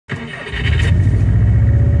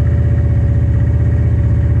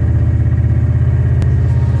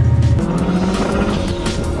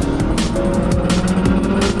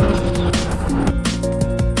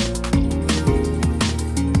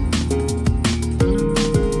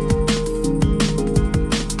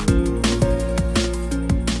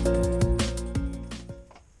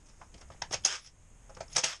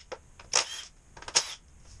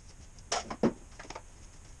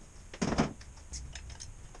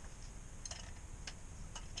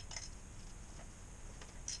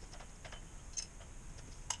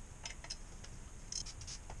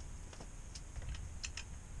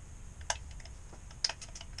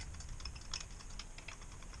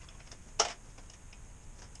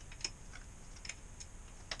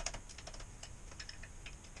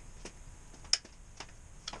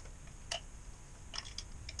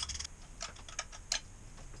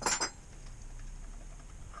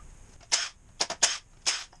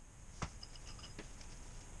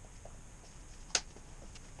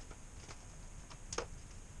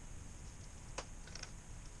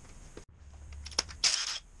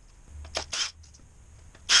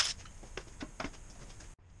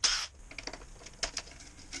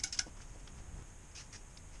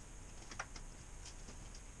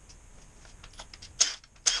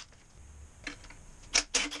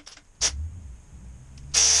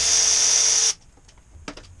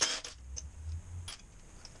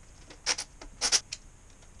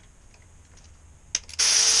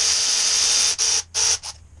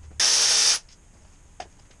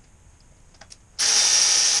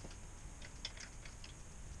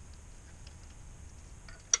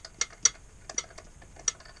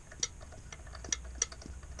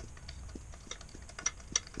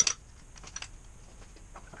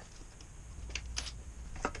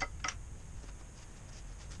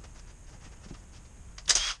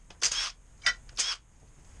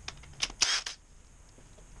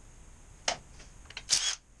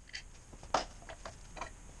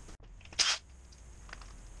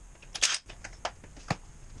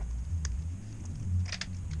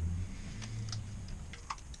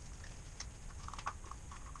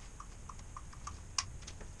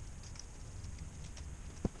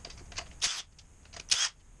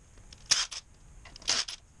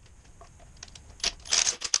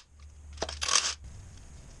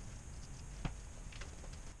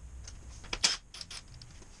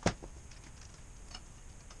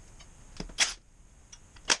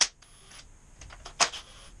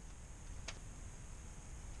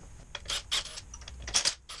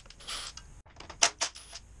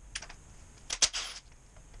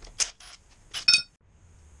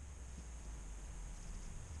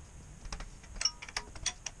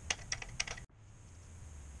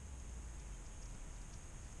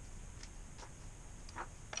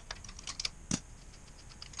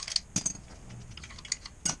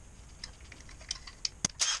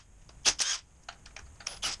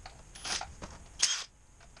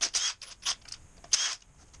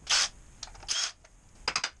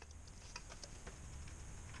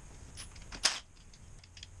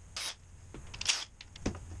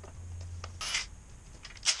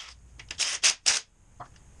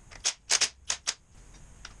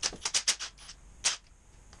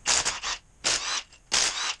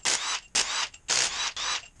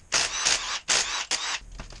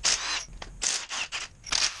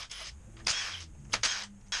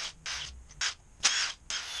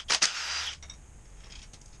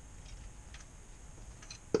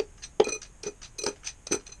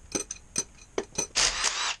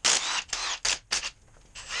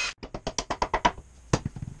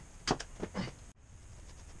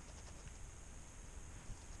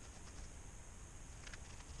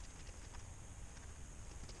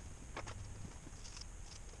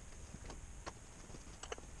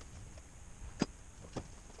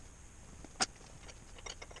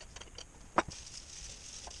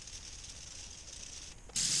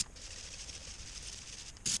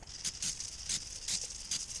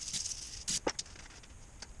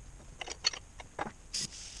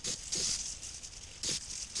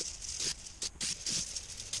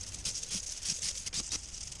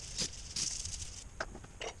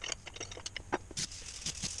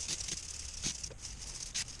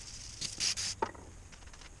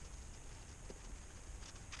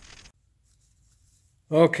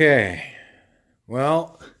Okay,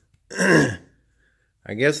 well,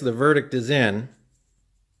 I guess the verdict is in.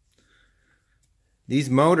 These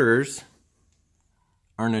motors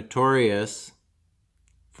are notorious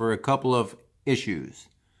for a couple of issues.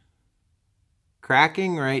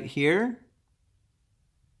 Cracking right here,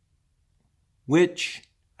 which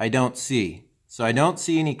I don't see. So I don't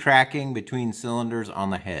see any cracking between cylinders on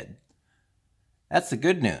the head. That's the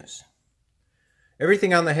good news.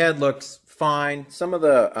 Everything on the head looks fine. Some of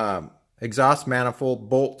the exhaust manifold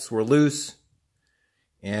bolts were loose.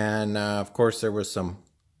 And of course there was some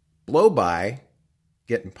blow-by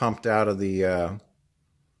getting pumped out of the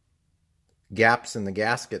gaps in the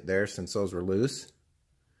gasket there since those were loose.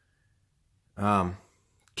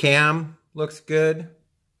 Cam looks good.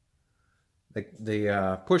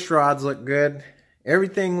 The push rods look good.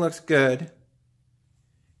 Everything looks good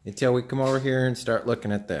until we come over here and start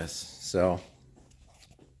looking at this. So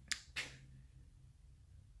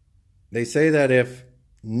they say that if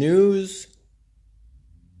news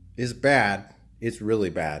is bad, it's really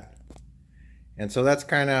bad. And so that's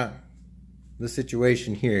kind of the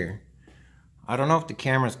situation here. I don't know if the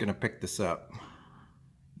camera's going to pick this up.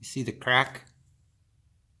 You see the crack?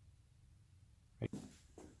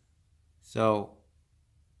 So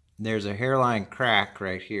there's a hairline crack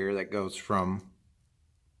right here that goes from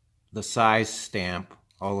the size stamp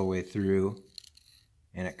all the way through,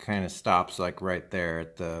 and it kind of stops like right there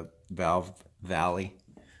at the valve valley.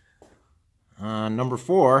 Number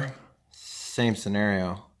 4, same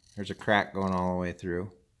scenario. There's a crack going all the way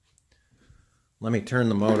through. Let me turn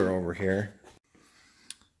the motor over here.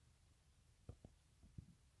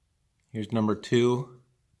 Here's number 2.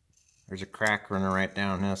 There's a crack running right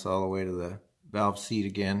down this all the way to the valve seat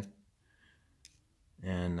again.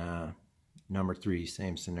 And number 3,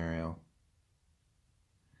 same scenario.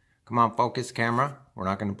 Come on, focus camera. We're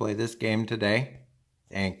not going to play this game today.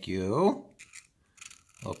 Thank you.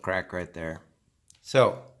 Little crack right there.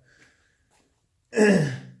 So,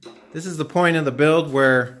 this is the point of the build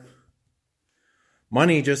where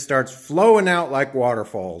money just starts flowing out like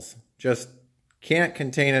waterfalls. Just can't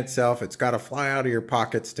contain itself. It's got to fly out of your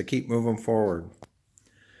pockets to keep moving forward.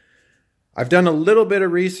 I've done a little bit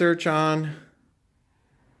of research on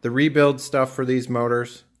the rebuild stuff for these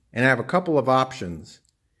motors, and I have a couple of options.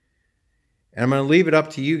 And I'm going to leave it up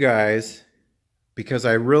to you guys because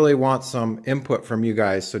I really want some input from you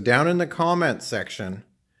guys. So down in the comment section,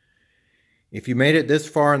 if you made it this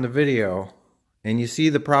far in the video and you see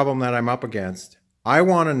the problem that I'm up against, I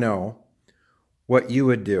want to know what you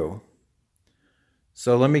would do.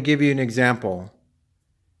 So let me give you an example.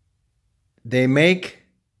 They make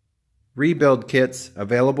rebuild kits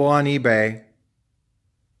available on eBay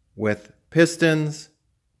with pistons,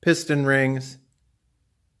 piston rings,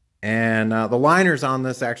 and the liners on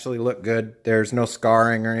this actually look good. There's no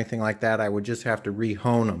scarring or anything like that. I would just have to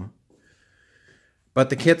re-hone them.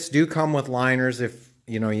 But the kits do come with liners if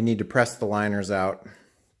you need to press the liners out.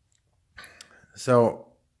 So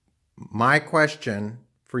my question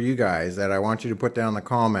for you guys that I want you to put down in the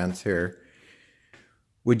comments here: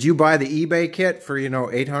 would you buy the eBay kit for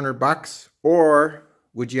 800 bucks, or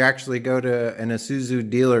would you actually go to an Isuzu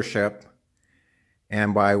dealership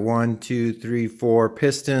and buy 1, 2, 3, 4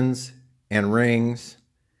 pistons and rings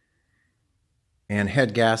and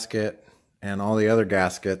head gasket and all the other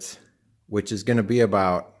gaskets, which is going to be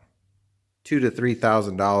about $2,000 to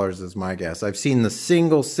 $3,000 is my guess. I've seen the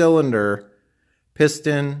single cylinder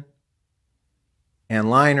piston and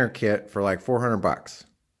liner kit for like 400 bucks.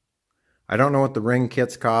 I don't know what the ring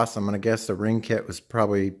kits cost. I'm going to guess the ring kit was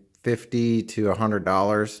probably $50 to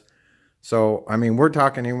 $100. So, I mean, we're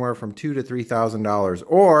talking anywhere from $2,000 to $3,000.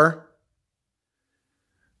 Or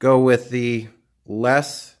go with the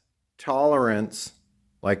less tolerance,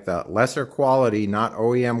 like the lesser quality, not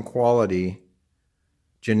OEM quality,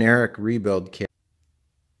 generic rebuild kit.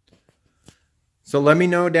 So let me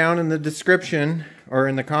know down in the description or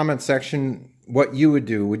in the comment section what you would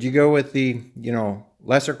do. Would you go with the,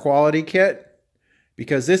 lesser quality kit?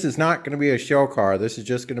 Because this is not going to be a show car. This is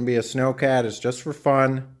just going to be a snowcat. It's just for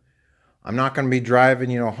fun. I'm not going to be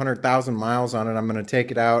driving, 100,000 miles on it. I'm going to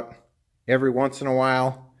take it out every once in a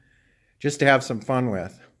while just to have some fun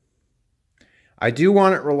with. I do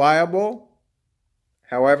want it reliable.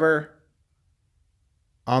 However,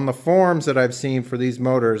 on the forums that I've seen for these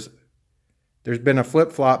motors, there's been a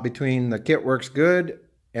flip-flop between the kit works good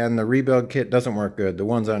and the rebuild kit doesn't work good. The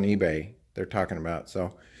ones on eBay they're talking about.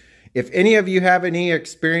 So if any of you have any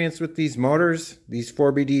experience with these motors, these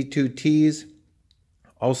 4BD2Ts,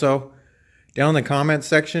 also down in the comments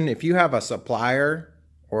section, if you have a supplier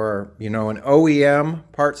or an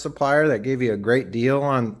OEM part supplier that gave you a great deal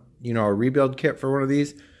on you know, a rebuild kit for one of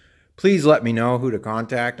these, please let me know who to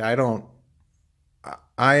contact.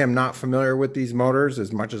 I am not familiar with these motors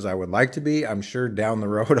as much as I would like to be. I'm sure down the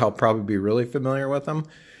road I'll probably be really familiar with them.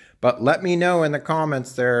 But let me know in the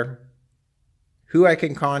comments there who I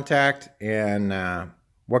can contact and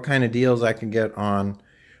what kind of deals I can get on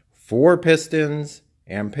 4 pistons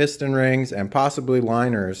and piston rings and possibly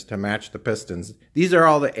liners to match the pistons. These are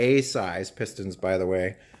all the A size pistons, by the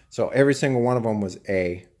way. So every single one of them was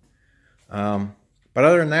A. But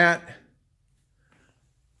other than that,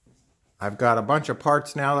 I've got a bunch of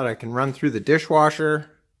parts now that I can run through the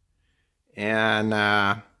dishwasher. And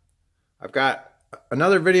I've got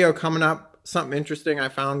another video coming up, something interesting I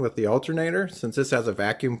found with the alternator, since this has a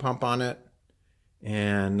vacuum pump on it.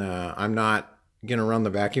 And I'm not going to run the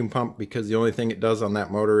vacuum pump because the only thing it does on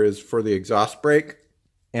that motor is for the exhaust brake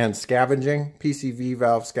and scavenging, PCV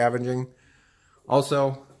valve scavenging.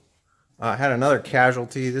 Also, I had another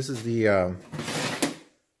casualty. This is the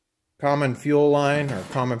common fuel line or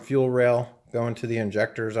common fuel rail going to the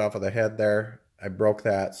injectors off of the head there. I broke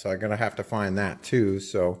that, so I'm going to have to find that too.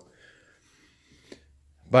 So,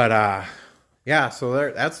 but yeah,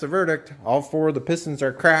 so that's the verdict. All 4 of the pistons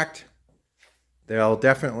are cracked. They'll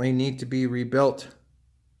definitely need to be rebuilt.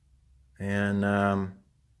 And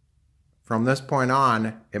from this point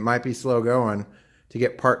on, it might be slow going to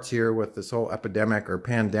get parts here with this whole epidemic or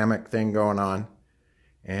pandemic thing going on.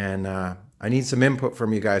 And I need some input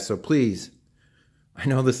from you guys, so please, I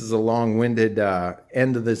know this is a long-winded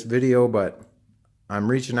end of this video, but I'm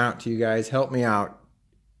reaching out to you guys. Help me out.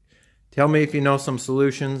 Tell me if you know some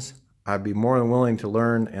solutions. I'd be more than willing to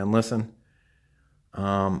learn and listen.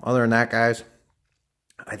 Other than that, guys,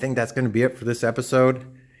 I think that's going to be it for this episode.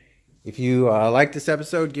 If you like this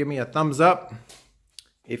episode, give me a thumbs up.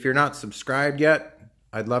 If you're not subscribed yet,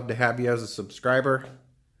 I'd love to have you as a subscriber.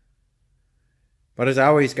 But as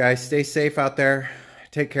always, guys, stay safe out there.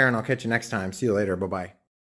 Take care, and I'll catch you next time. See you later. Bye-bye.